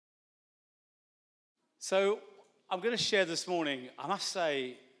So I'm going to share this morning. I must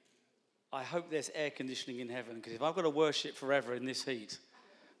say, I hope there's air conditioning in heaven, because if I've got to worship forever in this heat,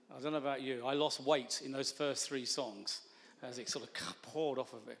 I don't know about you, I lost weight in those first three songs as it sort of poured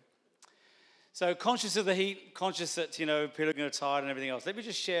off of me. So conscious of the heat, conscious that, people are going to get tired and everything else, let me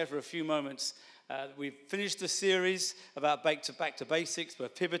just share for a few moments. We've finished the series about back to basics. We're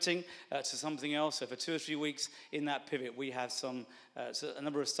pivoting to something else. So for 2 or 3 weeks in that pivot, we have a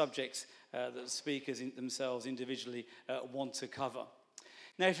number of subjects that the speakers themselves individually want to cover.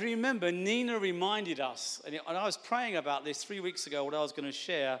 Now, if you remember, Nina reminded us, and I was praying about this 3 weeks ago, what I was going to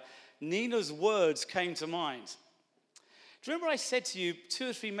share. Nina's words came to mind. Do you remember I said to you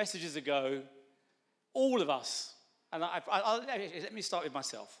 2 or 3 messages ago, all of us, and let me start with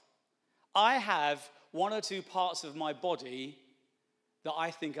myself. I have 1 or 2 parts of my body that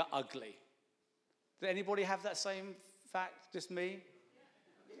I think are ugly. Does anybody have that same fact? Just me?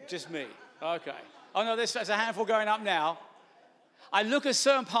 Just me. Okay. Oh, no, there's a handful going up now. I look at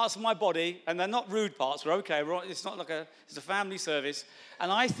certain parts of my body, and they're not rude parts. We're okay. It's not like it's a family service.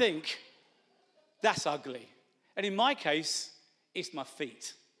 And I think, that's ugly. And in my case, it's my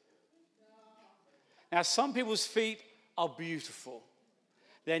feet. Now, some people's feet are beautiful.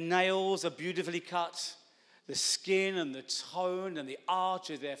 Their nails are beautifully cut. The skin and the tone and the arch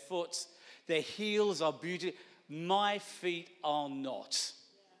of their foot. Their heels are beautiful. My feet are not.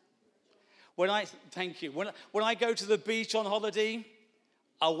 Thank you. When I go to the beach on holiday,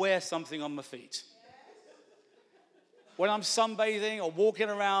 I wear something on my feet. When I'm sunbathing or walking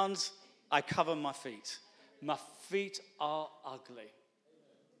around, I cover my feet. My feet are ugly.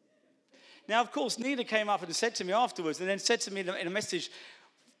 Now, of course, Nina came up and said to me afterwards, and then said to me in a message,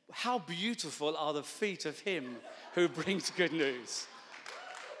 how beautiful are the feet of him who brings good news.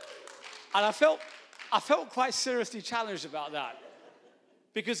 And I felt quite seriously challenged about that.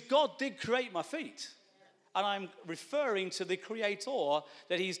 Because God did create my feet. And I'm referring to the Creator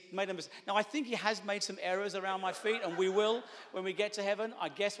that he's made them. Now, I think he has made some errors around my feet, and we will, when we get to heaven, I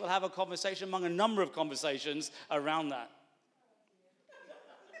guess we'll have a conversation among a number of conversations around that.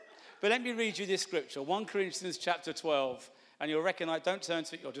 But let me read you this scripture, 1 Corinthians chapter 12. And you'll recognize, don't turn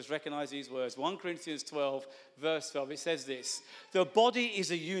to it, you'll just recognize these words. 1 Corinthians 12, verse 12, it says this: the body is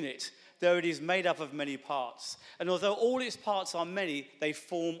a unit, though it is made up of many parts. And although all its parts are many, they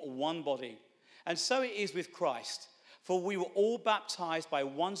form one body. And so it is with Christ. For we were all baptized by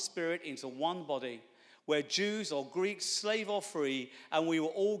one Spirit into one body, where Jews or Greeks, slave or free, and we were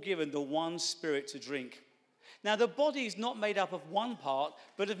all given the one Spirit to drink. Now the body is not made up of one part,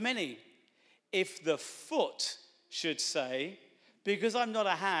 but of many. If the foot should say, because I'm not a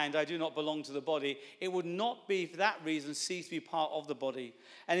hand, I do not belong to the body, it would not be for that reason cease to be part of the body.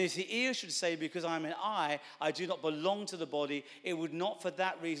 And if the ear should say, because I'm an eye, I do not belong to the body, it would not for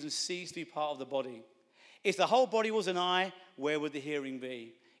that reason cease to be part of the body. If the whole body was an eye, where would the hearing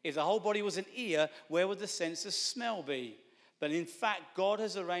be? If the whole body was an ear, where would the sense of smell be? But in fact, God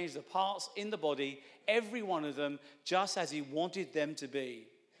has arranged the parts in the body, every one of them, just as he wanted them to be.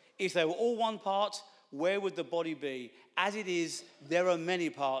 If they were all one part, where would the body be? As it is, there are many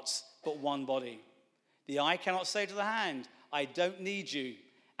parts, but one body. The eye cannot say to the hand, I don't need you.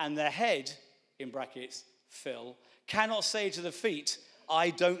 And the head, in brackets, Phil, cannot say to the feet,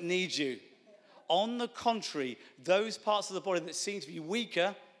 I don't need you. On the contrary, those parts of the body that seem to be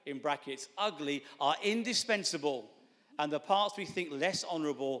weaker, in brackets, ugly, are indispensable. And the parts we think less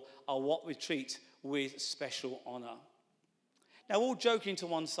honorable are what we treat with special honor. Now, all joking to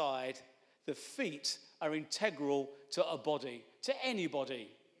one side, the feet are integral to a body, to anybody.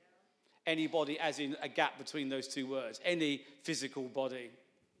 Anybody as in a gap between those two words. Any physical body.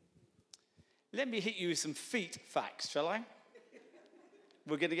 Let me hit you with some feet facts, shall I?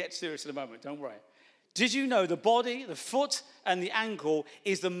 We're going to get serious in a moment, don't worry. Did you know the body, the foot, and the ankle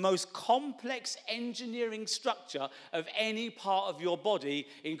is the most complex engineering structure of any part of your body,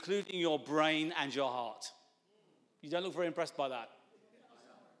 including your brain and your heart? You don't look very impressed by that.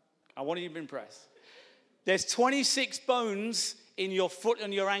 I want you to be impressed. There's 26 bones in your foot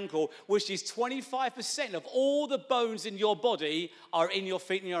and your ankle, which is 25% of all the bones in your body are in your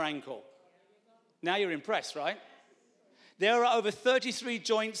feet and your ankle. Now you're impressed, right? There are over 33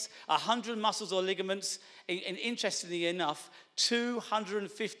 joints, 100 muscles or ligaments, and interestingly enough,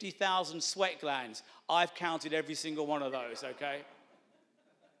 250,000 sweat glands. I've counted every single one of those, okay?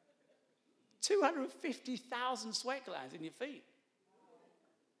 250,000 sweat glands in your feet.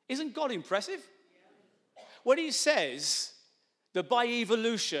 Isn't God impressive? When he says that by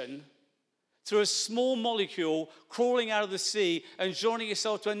evolution, through a small molecule crawling out of the sea and joining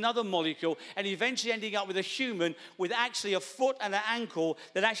itself to another molecule and eventually ending up with a human with actually a foot and an ankle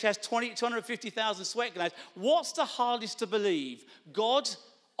that actually has 250,000 sweat glands. What's the hardest to believe? God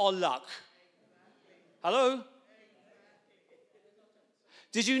or luck? Hello?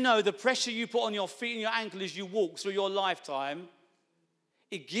 Did you know the pressure you put on your feet and your ankle as you walk through your lifetime,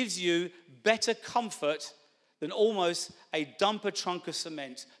 it gives you better comfort than almost a dumper trunk of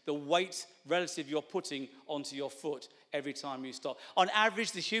cement, the weight relative you're putting onto your foot every time you stop. On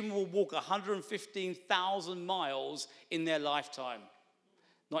average, the human will walk 115,000 miles in their lifetime.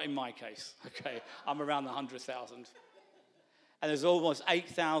 Not in my case, okay? I'm around the 100,000. And there's almost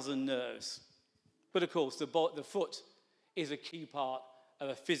 8,000 nerves. But of course, the foot is a key part of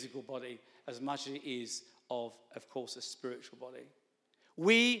a physical body as much as it is of course, a spiritual body.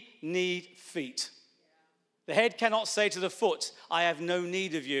 We need feet. The head cannot say to the foot, I have no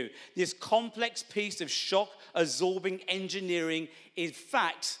need of you. This complex piece of shock-absorbing engineering, in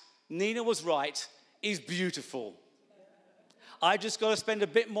fact, Nina was right, is beautiful. I just got to spend a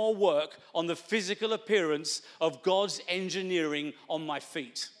bit more work on the physical appearance of God's engineering on my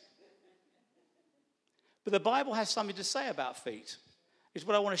feet. But the Bible has something to say about feet. It's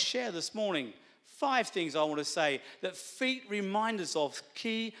what I want to share this morning. 5 things I want to say that feet remind us of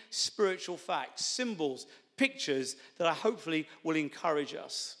key spiritual facts, symbols, pictures that I hopefully will encourage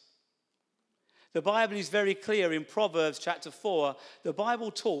us. The Bible is very clear in Proverbs chapter 4. The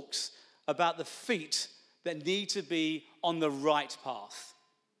Bible talks about the feet that need to be on the right path.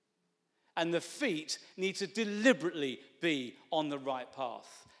 And the feet need to deliberately be on the right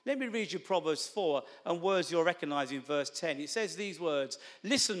path. Let me read you Proverbs 4 and words you'll recognize in verse 10. It says these words,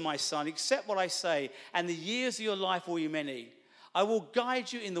 listen, my son, accept what I say, and the years of your life will be many. I will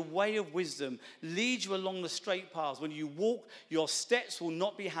guide you in the way of wisdom, lead you along the straight paths. When you walk, your steps will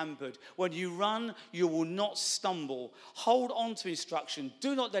not be hampered. When you run, you will not stumble. Hold on to instruction.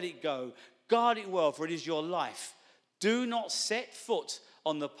 Do not let it go. Guard it well, for it is your life. Do not set foot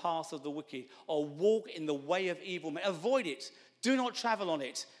on the path of the wicked or walk in the way of evil men. Avoid it. Do not travel on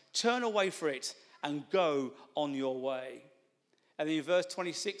it. Turn away from it and go on your way. And then in verse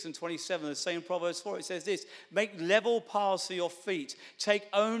 26 and 27, the same Proverbs 4, it says this, make level paths for your feet. Take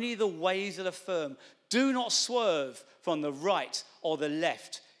only the ways that are firm. Do not swerve from the right or the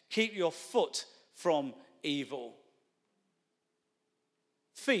left. Keep your foot from evil.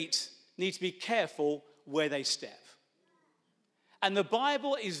 Feet need to be careful where they step. And the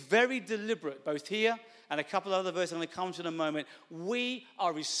Bible is very deliberate, both here and a couple of other verses I'm going to come to in a moment. We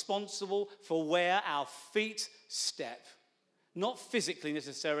are responsible for where our feet step. Not physically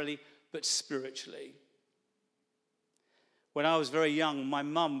necessarily, but spiritually. When I was very young, my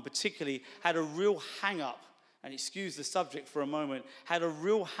mum particularly had a real hang-up, and excuse the subject for a moment, had a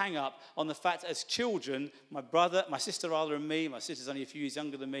real hang-up on the fact as children, my sister rather and me, my sister's only a few years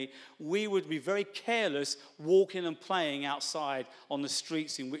younger than me, we would be very careless walking and playing outside on the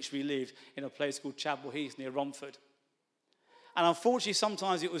streets in which we lived in a place called Chapel Heath near Romford. And unfortunately,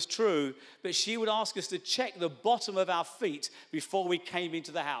 sometimes it was true, but she would ask us to check the bottom of our feet before we came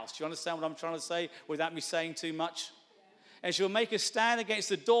into the house. Do you understand what I'm trying to say without me saying too much? Yeah. And she would make us stand against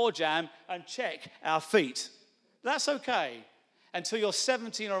the door jamb and check our feet. That's okay until you're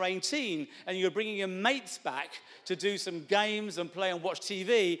 17 or 18 and you're bringing your mates back to do some games and play and watch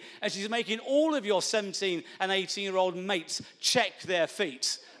TV, and she's making all of your 17 and 18-year-old mates check their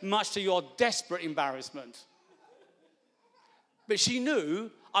feet, much to your desperate embarrassment. But she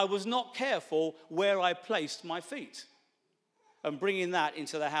knew I was not careful where I placed my feet. And bringing that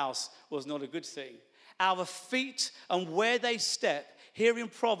into the house was not a good thing. Our feet and where they step, here in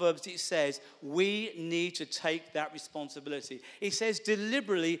Proverbs it says, we need to take that responsibility. It says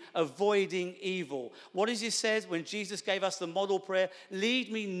deliberately avoiding evil. What does it say when Jesus gave us the model prayer?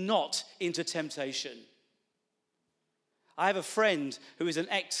 Lead me not into temptation. I have a friend who is an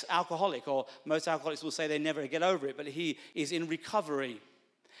ex-alcoholic, or most alcoholics will say they never get over it, but he is in recovery.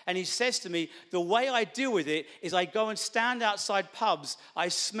 And he says to me, the way I deal with it is I go and stand outside pubs. I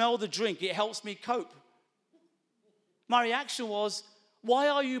smell the drink. It helps me cope. My reaction was, why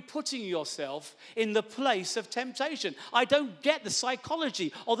are you putting yourself in the place of temptation? I don't get the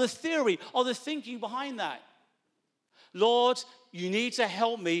psychology or the theory or the thinking behind that. Lord, you need to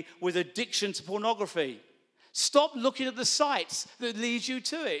help me with addiction to pornography. Stop looking at the sites that lead you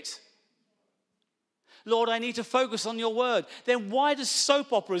to it. Lord, I need to focus on your word. Then why does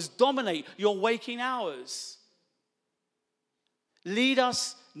soap operas dominate your waking hours? Lead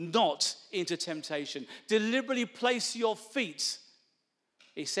us not into temptation. Deliberately place your feet,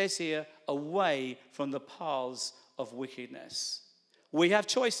 it says here, away from the paths of wickedness. We have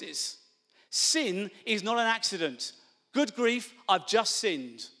choices. Sin is not an accident. Good grief, I've just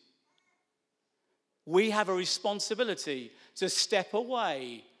sinned. We have a responsibility to step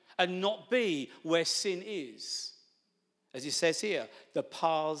away and not be where sin is. As it says here, the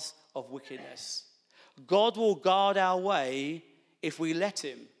paths of wickedness. God will guard our way if we let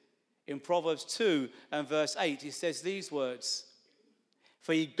him. In Proverbs 2 and verse 8, he says these words,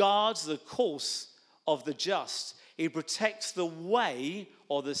 for he guards the course of the just. He protects the way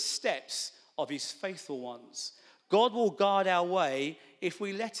or the steps of his faithful ones. God will guard our way if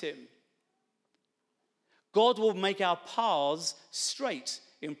we let him. God will make our paths straight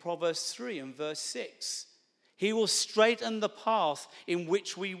in Proverbs 3 and verse 6. He will straighten the path in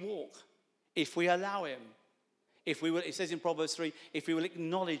which we walk if we allow him. If we will, it says in Proverbs 3, if we will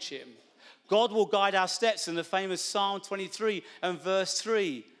acknowledge him. God will guide our steps in the famous Psalm 23 and verse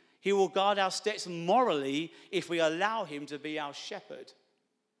 3. He will guide our steps morally if we allow him to be our shepherd.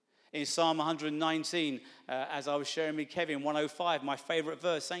 In Psalm 119, as I was sharing with Kevin, 105, my favorite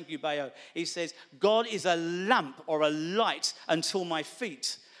verse, thank you, Bayo. He says, God is a lamp or a light until my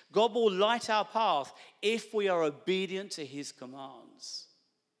feet. God will light our path if we are obedient to his commands.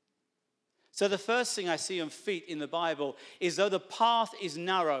 So the first thing I see on feet in the Bible is though the path is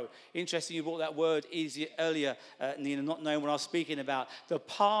narrow. Interesting, you brought that word easy earlier, Nina, not knowing what I was speaking about. The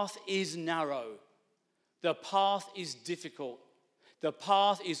path is narrow. The path is difficult. The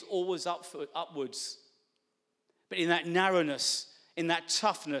path is always upwards. But in that narrowness, in that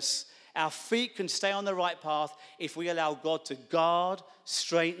toughness, our feet can stay on the right path if we allow God to guard,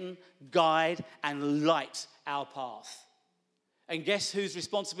 straighten, guide, and light our path. And guess whose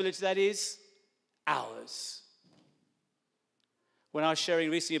responsibility that is? Ours. When I was sharing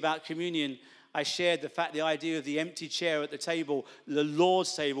recently about communion, I shared the idea of the empty chair at the table, the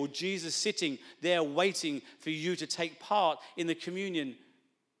Lord's table, Jesus sitting there waiting for you to take part in the communion.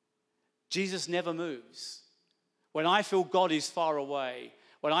 Jesus never moves. When I feel God is far away,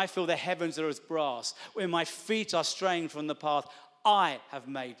 when I feel the heavens are as brass, when my feet are straying from the path, I have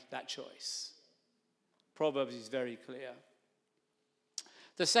made that choice. Proverbs is very clear.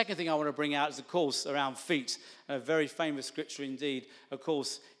 The second thing I want to bring out is, of course, around feet. A very famous scripture indeed, of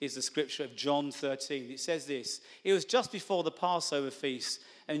course, is the scripture of John 13. It says this, it was just before the Passover feast,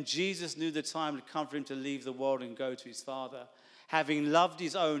 and Jesus knew the time had come for him to leave the world and go to his Father. Having loved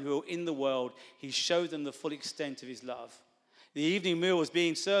his own who were in the world, he showed them the full extent of his love. The evening meal was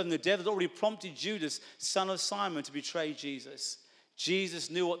being served, and the devil had already prompted Judas, son of Simon, to betray Jesus. Jesus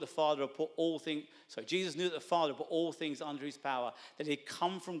knew that the Father had put all things under his power, that he had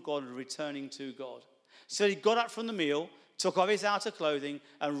come from God and returning to God. So he got up from the meal, took off his outer clothing,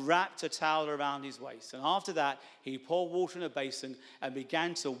 and wrapped a towel around his waist. And after that, he poured water in a basin and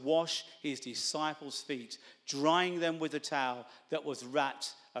began to wash his disciples' feet, drying them with the towel that was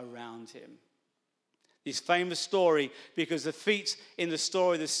wrapped around him. This famous story, because the feet in the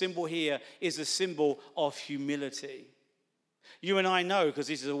story, the symbol here, is a symbol of humility. You and I know, because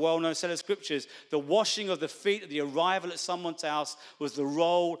this is a well-known set of scriptures, the washing of the feet at the arrival at someone's house was the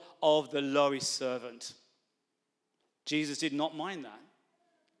role of the lowest servant. Jesus did not mind that.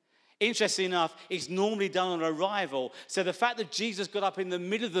 Interestingly enough, it's normally done on arrival. So the fact that Jesus got up in the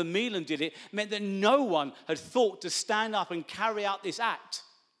middle of the meal and did it meant that no one had thought to stand up and carry out this act.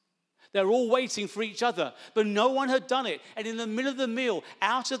 They were all waiting for each other, but no one had done it. And in the middle of the meal,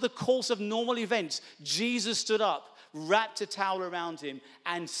 out of the course of normal events, Jesus stood up, wrapped a towel around him,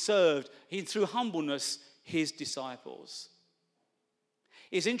 and served, through humbleness, his disciples.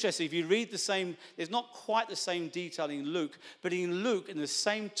 It's interesting, if you read the same, there's not quite the same detail in Luke, but in Luke, in the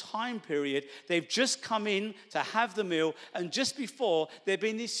same time period, they've just come in to have the meal, and just before, there'd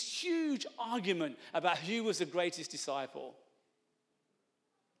been this huge argument about who was the greatest disciple.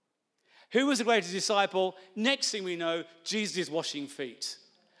 Who was the greatest disciple? Next thing we know, Jesus is washing feet,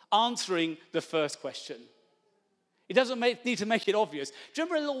 answering the first question. It doesn't need to make it obvious. Do you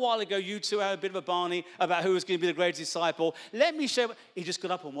remember a little while ago, you two had a bit of a Barney about who was going to be the greatest disciple? Let me show you. He just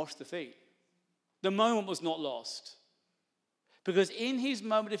got up and washed the feet. The moment was not lost. Because in his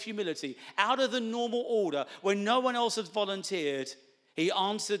moment of humility, out of the normal order, when no one else had volunteered, he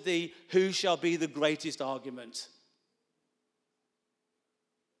answered the who shall be the greatest argument.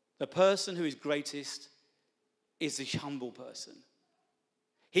 The person who is greatest is the humble person.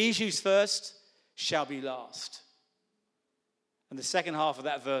 He who's first shall be last. And the second half of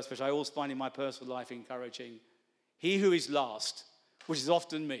that verse, which I always find in my personal life encouraging, he who is last, which is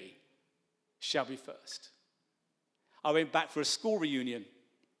often me, shall be first. I went back for a school reunion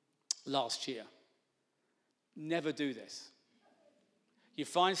last year. Never do this. You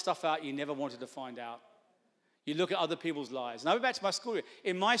find stuff out you never wanted to find out. You look at other people's lives. And I went back to my school.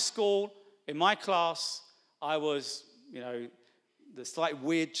 In my school, In my class, I was, the slight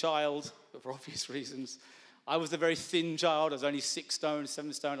weird child, for obvious reasons. I was the very thin child. I was only 6 stone,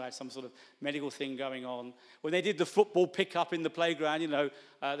 7 stone. I had some sort of medical thing going on. When they did the football pickup in the playground,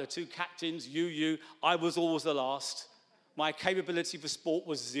 the 2 captains, you, I was always the last. My capability for sport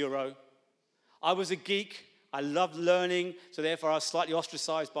was 0. I was a geek. I loved learning, so therefore I was slightly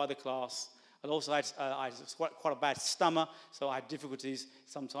ostracized by the class. And also I had quite a bad stammer, so I had difficulties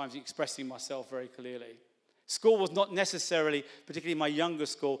sometimes expressing myself very clearly. School was not necessarily, particularly my younger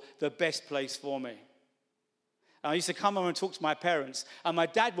school, the best place for me. I used to come home and talk to my parents, and my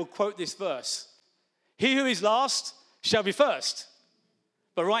dad would quote this verse. He who is last shall be first.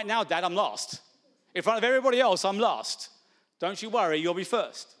 But right now, Dad, I'm last. In front of everybody else, I'm last. Don't you worry, you'll be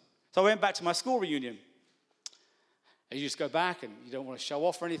first. So I went back to my school reunion. And you just go back, and you don't want to show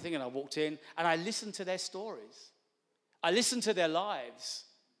off or anything, and I walked in, and I listened to their stories. I listened to their lives.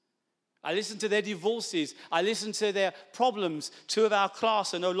 I listened to their divorces. I listened to their problems. 2 of our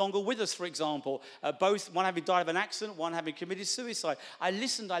class are no longer with us, for example. One having died of an accident, one having committed suicide. I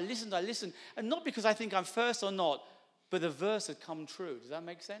listened. And not because I think I'm first or not, but the verse had come true. Does that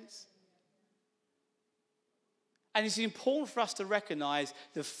make sense? And it's important for us to recognize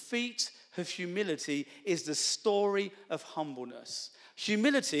the feat of humility is the story of humbleness.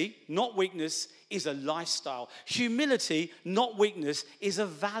 Humility, not weakness, is a lifestyle. Humility, not weakness, is a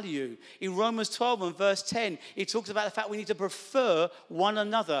value. In Romans 12 and verse 10, it talks about the fact we need to prefer one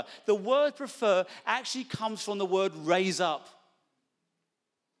another. The word prefer actually comes from the word raise up.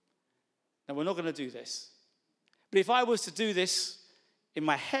 Now, we're not going to do this. But if I was to do this in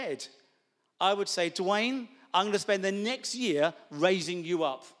my head, I would say, Dwayne, I'm going to spend the next year raising you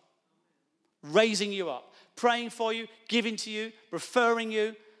up. Raising you up. Praying for you, giving to you, referring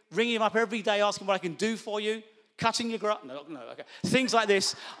you, ringing him up every day, asking what I can do for you, cutting your grass. No, okay. Things like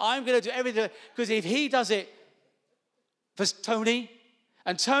this. I'm going to do everything. Because if he does it for Tony,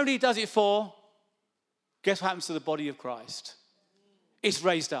 and Tony does it for, guess what happens to the body of Christ? It's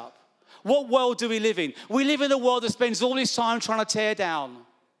raised up. What world do we live in? We live in a world that spends all its time trying to tear down.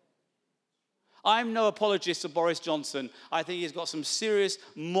 I'm no apologist of Boris Johnson. I think he's got some serious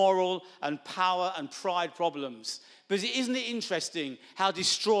moral and power and pride problems. But isn't it interesting how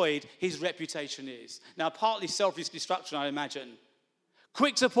destroyed his reputation is? Now, partly selfish destruction, I imagine.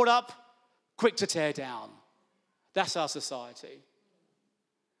 Quick to put up, quick to tear down. That's our society.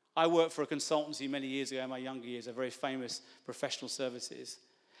 I worked for a consultancy many years ago in my younger years, a very famous professional services.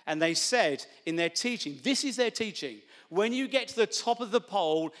 And they said in their teaching, this is their teaching, when you get to the top of the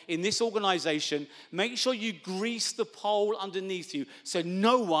pole in this organization, make sure you grease the pole underneath you so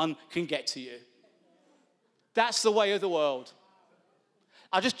no one can get to you. That's the way of the world.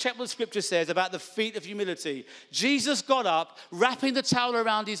 I just checked what the scripture says about the feat of humility. Jesus got up, wrapping the towel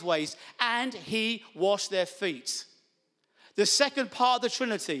around his waist, and he washed their feet. The second part of the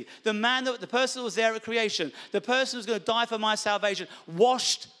Trinity, the person that was there at creation, the person who's going to die for my salvation,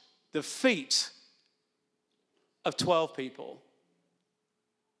 washed the feet of 12 people.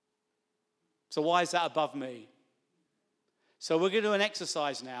 So why is that above me? So we're going to do an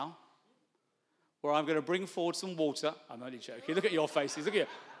exercise now where I'm going to bring forward some water. I'm only joking. Look at your faces. Look at you.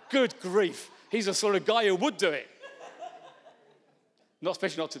 Good grief. He's the sort of guy who would do it.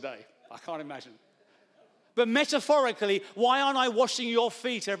 Especially not today. I can't imagine. But metaphorically, why aren't I washing your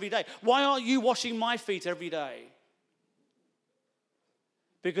feet every day? Why aren't you washing my feet every day?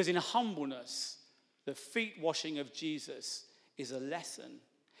 Because in humbleness, the feet washing of Jesus is a lesson.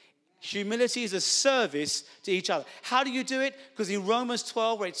 Humility is a service to each other. How do you do it? Because in Romans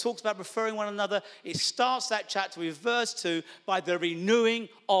 12, where it talks about preferring one another, it starts that chapter with verse 2 by the renewing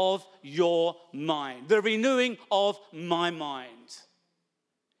of your mind. The renewing of my mind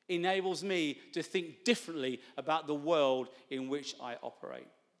enables me to think differently about the world in which I operate.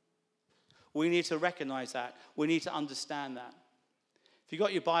 We need to recognize that. We need to understand that. If you've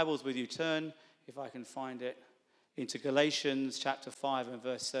got your Bibles with you, turn, if I can find it, into Galatians chapter 5 and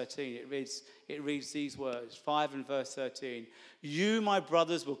verse 13. It reads these words, 5 and verse 13. You, my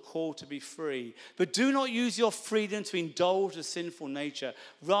brothers, were called to be free, but do not use your freedom to indulge the sinful nature.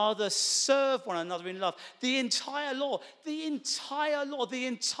 Rather, serve one another in love. The entire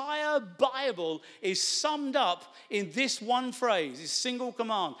Bible is summed up in this one phrase, this single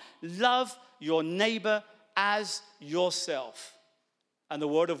command. Love your neighbor as yourself. And the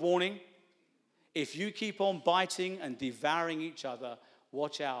word of warning, if you keep on biting and devouring each other,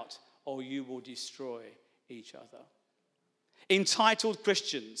 watch out, or you will destroy each other. Entitled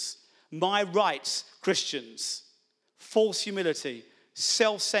Christians, my rights Christians, false humility,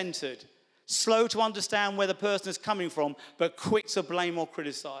 self-centered, slow to understand where the person is coming from, but quick to blame or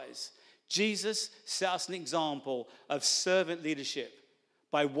criticize. Jesus set us an example of servant leadership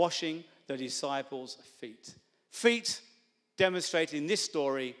by washing the disciples' feet. Feet demonstrating in this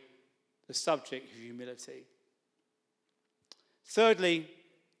story the subject of humility. Thirdly,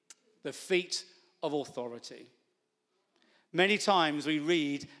 the feet of authority. Many times we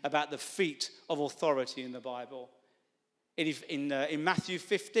read about the feet of authority in the Bible. In Matthew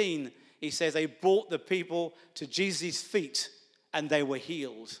 15, he says they brought the people to Jesus' feet and they were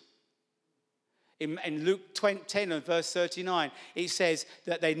healed. In Luke 10 and verse 39, it says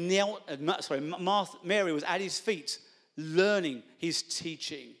that they knelt, Mary was at his feet learning his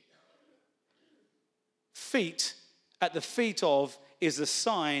teaching. Feet, at the feet of, is a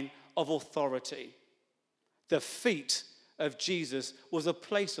sign of authority. The feet of Jesus was a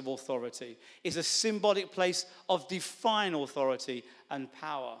place of authority. It's a symbolic place of divine authority and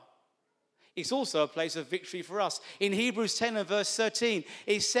power. It's also a place of victory for us. In Hebrews 10 and verse 13,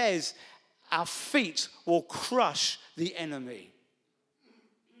 it says, our feet will crush the enemy.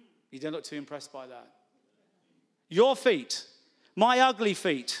 You don't look too impressed by that. Your feet, my ugly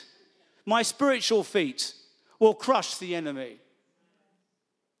feet, my spiritual feet will crush the enemy.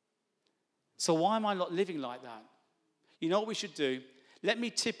 So why am I not living like that? You know what we should do? Let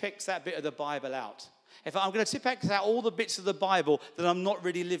me Tipex that bit of the Bible out. If I'm going to Tipex out all the bits of the Bible that I'm not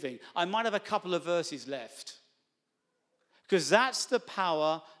really living, I might have a couple of verses left. Because that's the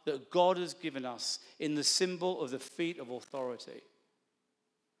power that God has given us in the symbol of the feet of authority.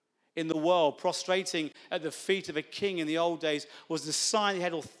 In the world, prostrating at the feet of a king in the old days was the sign he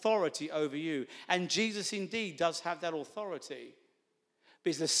had authority over you. And Jesus indeed does have that authority.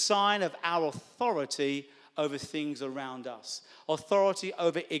 But it's the sign of our authority over things around us. Authority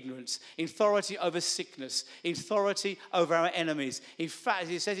over ignorance. Authority over sickness. Authority over our enemies. In fact,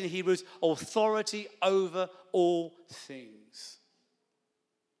 it says in Hebrews, authority over all things.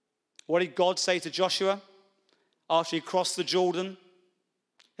 What did God say to Joshua after he crossed the Jordan?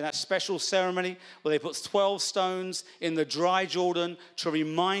 In that special ceremony where they put 12 stones in the dry Jordan to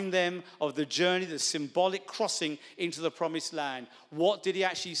remind them of the journey, the symbolic crossing into the promised land. What did he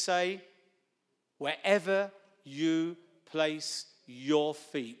actually say? Wherever you place your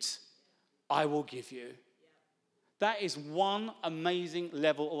feet, I will give you. That is one amazing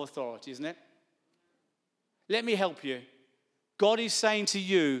level of authority, isn't it? Let me help you. God is saying to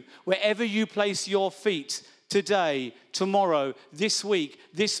you, wherever you place your feet, today, tomorrow, this week,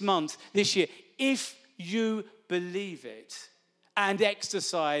 this month, this year, if you believe it and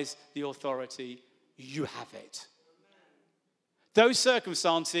exercise the authority, you have it. Those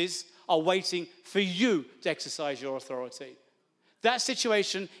circumstances are waiting for you to exercise your authority. That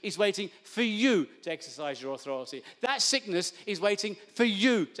situation is waiting for you to exercise your authority. That sickness is waiting for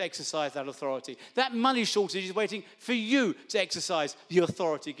you to exercise that authority. That money shortage is waiting for you to exercise the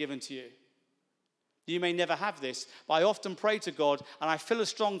authority given to you. You may never have this, but I often pray to God, and I feel a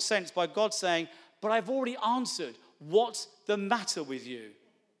strong sense by God saying, but I've already answered. What's the matter with you?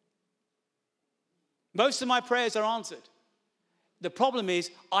 Most of my prayers are answered. The problem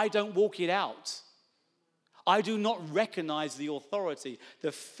is, I don't walk it out. I do not recognize the authority,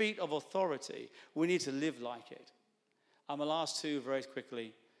 the feet of authority. We need to live like it. And the last two very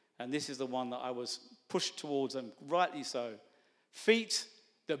quickly, and this is the one that I was pushed towards, and rightly so. Feet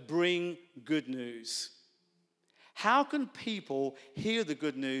that bring good news. How can people hear the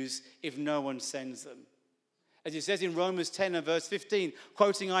good news if no one sends them? As it says in Romans 10 and verse 15,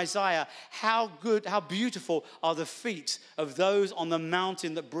 quoting Isaiah, how beautiful are the feet of those on the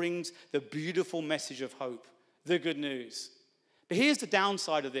mountain that brings the beautiful message of hope, the good news. But here's the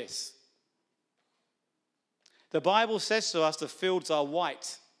downside of this. The Bible says to us the fields are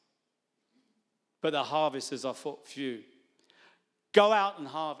white, but the harvesters are few. Go out and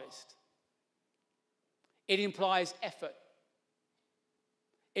harvest. It implies effort.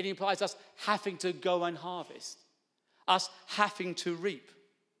 It implies us having to go and harvest, us having to reap.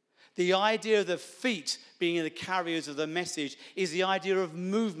 The idea of the feet being the carriers of the message is the idea of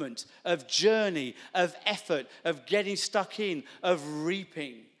movement, of journey, of effort, of getting stuck in, of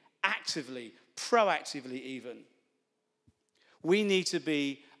reaping, actively, proactively even. We need to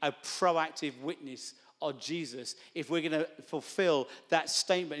be a proactive witness of Jesus if we're going to fulfill that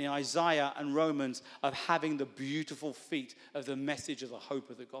statement in Isaiah and Romans of having the beautiful feet of the message of the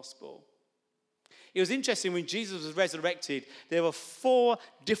hope of the gospel. It was interesting when Jesus was resurrected, there were 4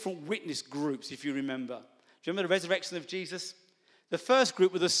 different witness groups, if you remember. Do you remember the resurrection of Jesus? The first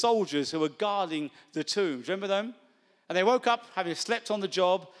group were the soldiers who were guarding the tomb. Do you remember them? And they woke up having slept on the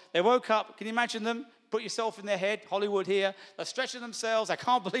job. They woke up, can you imagine them? Put yourself in their head, Hollywood here. They're stretching themselves. They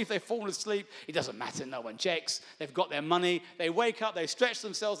can't believe they've fallen asleep. It doesn't matter. No one checks. They've got their money. They wake up. They stretch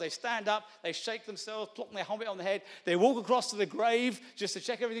themselves. They stand up. They shake themselves, plop their helmet on the head. They walk across to the grave just to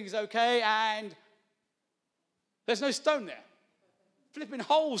check everything's okay. And there's no stone there. Flipping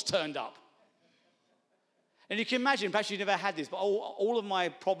holes turned up. And you can imagine, perhaps you've never had this, but all of my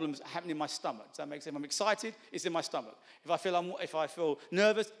problems happen in my stomach. Does that make sense? If I'm excited, it's in my stomach. If I feel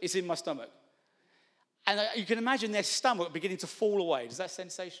nervous, it's in my stomach. And you can imagine their stomach beginning to fall away. Does that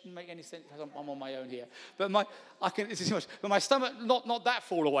sensation make any sense? I'm on my own here. But my stomach, not that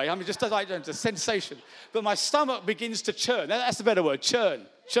fall away. I mean, just like a sensation. But my stomach begins to churn. That's the better word, churn.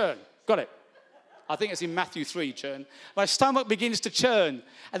 Got it. I think it's in Matthew 3, churn. My stomach begins to churn.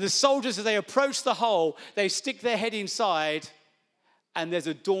 And the soldiers, as they approach the hole, they stick their head inside, and there's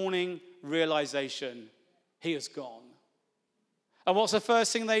a dawning realization. He is gone. And what's the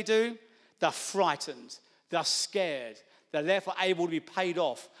first thing they do? They're frightened. They're scared. They're therefore able to be paid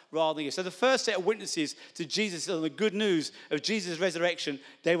off rather than. So the first set of witnesses to Jesus and the good news of Jesus' resurrection,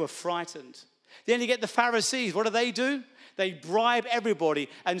 they were frightened. Then you get the Pharisees. What do? They bribe everybody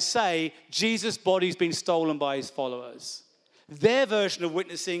and say Jesus' body's been stolen by his followers. Their version of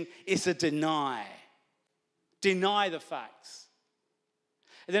witnessing is to deny. Deny the facts.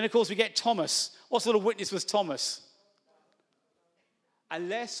 And then, of course, we get Thomas. What sort of witness was Thomas?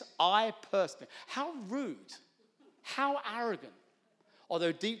 Unless I personally. How rude. How arrogant.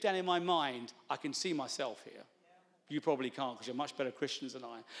 Although deep down in my mind, I can see myself here. You probably can't because you're much better Christians than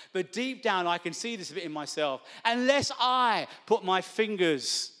I. But deep down, I can see this a bit in myself. Unless I put my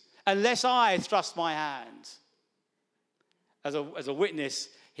fingers, unless I thrust my hand. As a witness,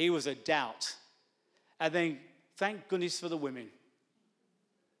 he was a doubt. And then, thank goodness for the women.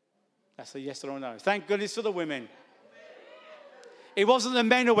 That's a yes or a no. Thank goodness for the women. It wasn't the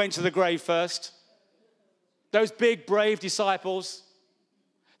men who went to the grave first. Those big, brave disciples.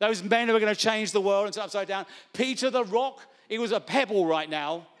 Those men who were going to change the world and turn upside down. Peter the rock, he was a pebble right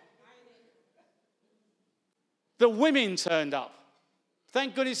now. The women turned up.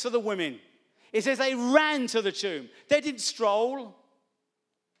 Thank goodness for the women. It says they ran to the tomb. They didn't stroll.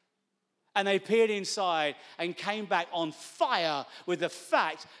 And they peered inside and came back on fire with the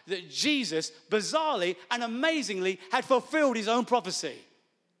fact that Jesus, bizarrely and amazingly, had fulfilled his own prophecy.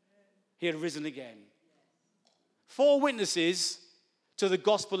 He had risen again. 4 witnesses to the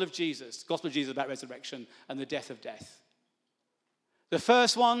gospel of Jesus. The gospel of Jesus about resurrection and the death of death. The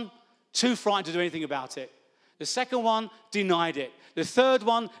first one, too frightened to do anything about it. The second one denied it. The third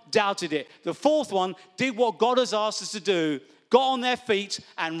one doubted it. The fourth one did what God has asked us to do, got on their feet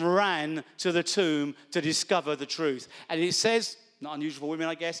and ran to the tomb to discover the truth. And it says, not unusual for women,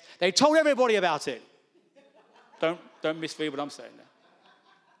 I guess, they told everybody about it. Don't misread what I'm saying there.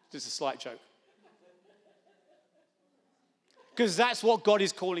 Just a slight joke. Because that's what God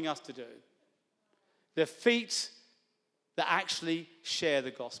is calling us to do. The feet that actually share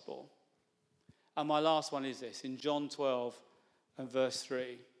the gospel. And my last one is this, in John 12 and verse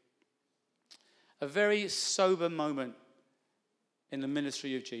 3. A very sober moment in the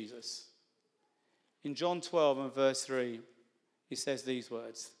ministry of Jesus. In John 12 and verse 3, he says these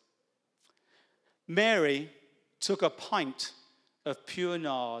words. Mary took a pint of pure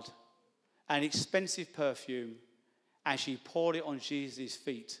nard, an expensive perfume, and she poured it on Jesus'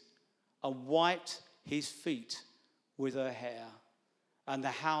 feet and wiped his feet with her hair. And the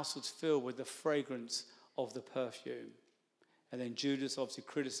house was filled with the fragrance of the perfume. And then Judas obviously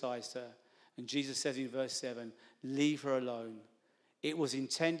criticized her. And Jesus says in verse 7, leave her alone. It was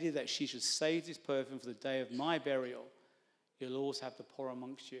intended that she should save this perfume for the day of my burial. You'll always have the poor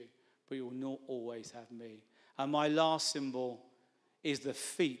amongst you, but you will not always have me. And my last symbol is the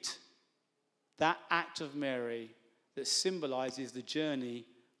feet. That act of Mary that symbolizes the journey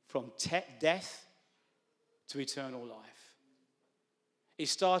from death to eternal life. It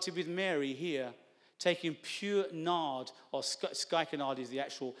started with Mary here, taking pure nard, or spikenard is the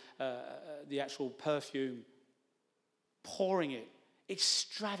actual perfume, pouring it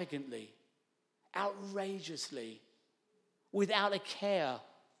extravagantly, outrageously, without a care,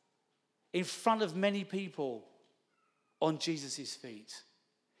 in front of many people on Jesus' feet.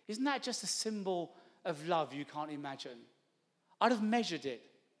 Isn't that just a symbol of love you can't imagine? I'd have measured it.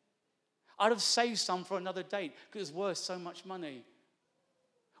 I'd have saved some for another date because it's worth so much money.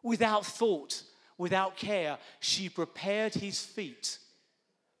 Without thought, without care, she prepared his feet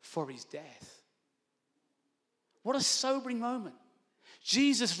for his death. What a sobering moment.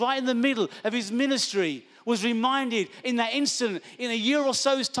 Jesus, right in the middle of his ministry, was reminded in that instant, in a year or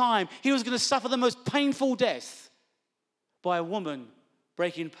so's time, he was going to suffer the most painful death by a woman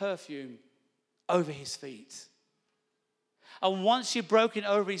breaking perfume over his feet. And once you've broken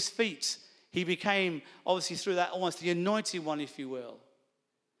over his feet, he became, obviously through that, almost the anointed one, if you will.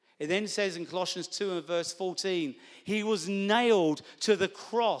 It then says in Colossians 2 and verse 14, he was nailed to the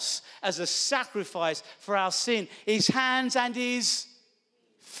cross as a sacrifice for our sin. His hands and his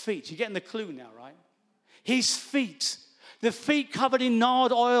feet. You're getting the clue now, right? His feet. The feet covered in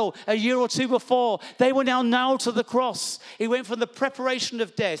nard oil a year or two before, they were now nailed to the cross. He went from the preparation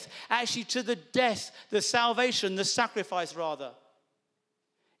of death, actually to the death, the salvation, the sacrifice rather.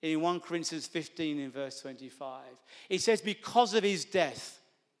 In 1 Corinthians 15 in verse 25, it says, because of his death,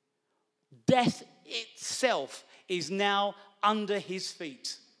 death itself is now under his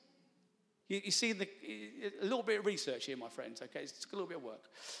feet. You see a little bit of research here, my friends, okay? It's a little bit of work.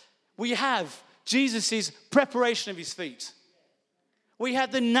 We have Jesus' preparation of his feet. We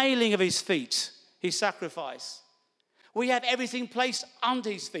have the nailing of his feet, his sacrifice. We have everything placed under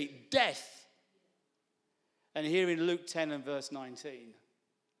his feet, death. And here in Luke 10 and verse 19,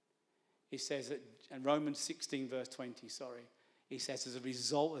 he says that, and Romans 16 verse 20, he says as a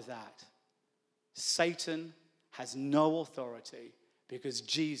result of that, Satan has no authority because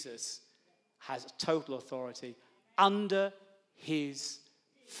Jesus has total authority under his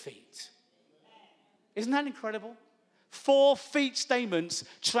feet. Isn't that incredible? 4 feet statements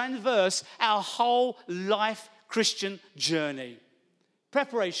traverse our whole life Christian journey.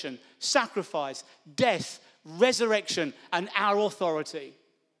 Preparation, sacrifice, death, resurrection, and our authority.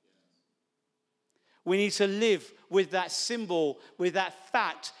 We need to live with that symbol, with that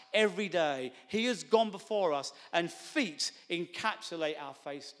fact every day. He has gone before us, and feet encapsulate our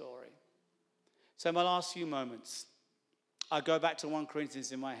faith story. So in my last few moments, I go back to 1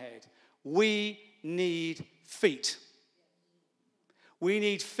 Corinthians in my head. We need feet. We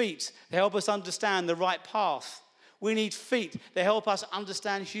need feet to help us understand the right path. We need feet that help us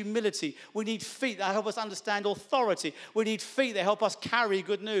understand humility. We need feet that help us understand authority. We need feet that help us carry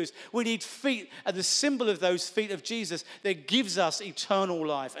good news. We need feet, and the symbol of those feet of Jesus that gives us eternal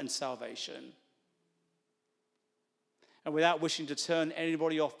life and salvation. And without wishing to turn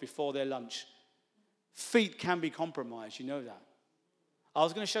anybody off before their lunch, feet can be compromised, you know that. I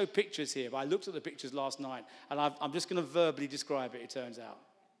was going to show pictures here, but I looked at the pictures last night, and I'm just going to verbally describe it, it turns out.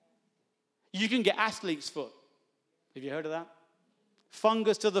 You can get athlete's foot. Have you heard of that?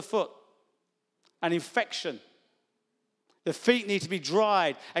 Fungus to the foot. An infection. The feet need to be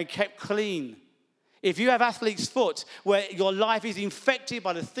dried and kept clean. If you have athlete's foot where your life is infected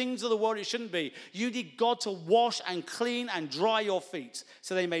by the things of the world it shouldn't be, you need God to wash and clean and dry your feet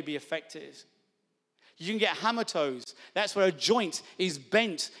so they may be effective. You can get hammer toes. That's where a joint is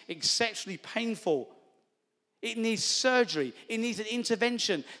bent, exceptionally painful. It needs surgery. It needs an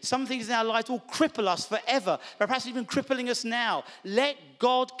intervention. Some things in our lives will cripple us forever, perhaps even crippling us now. Let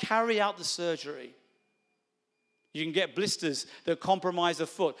God carry out the surgery. You can get blisters that compromise the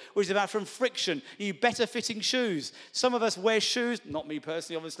foot, which is about from friction. You need better fitting shoes. Some of us wear shoes, not me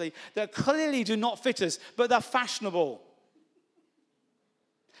personally, obviously, that clearly do not fit us, but they're fashionable.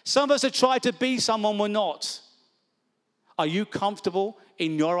 Some of us have tried to be someone we're not. Are you comfortable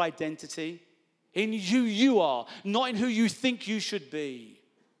in your identity? In who you are, not in who you think you should be.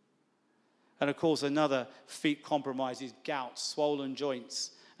 And of course, another feet compromise is gout, swollen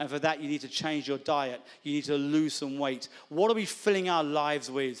joints. And for that, you need to change your diet. You need to lose some weight. What are we filling our lives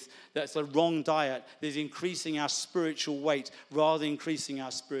with that's the wrong diet that is increasing our spiritual weight rather than increasing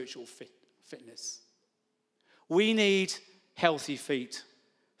our spiritual fitness? We need healthy feet,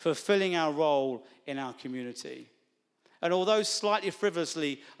 fulfilling our role in our community. And although slightly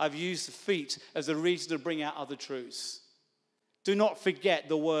frivolously, I've used the feet as a reason to bring out other truths. Do not forget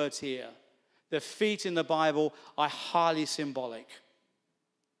the words here. The feet in the Bible are highly symbolic.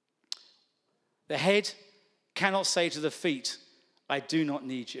 The head cannot say to the feet, I do not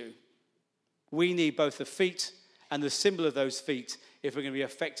need you. We need both the feet and the symbol of those feet if we're going to be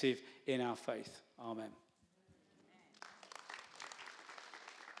effective in our faith. Amen.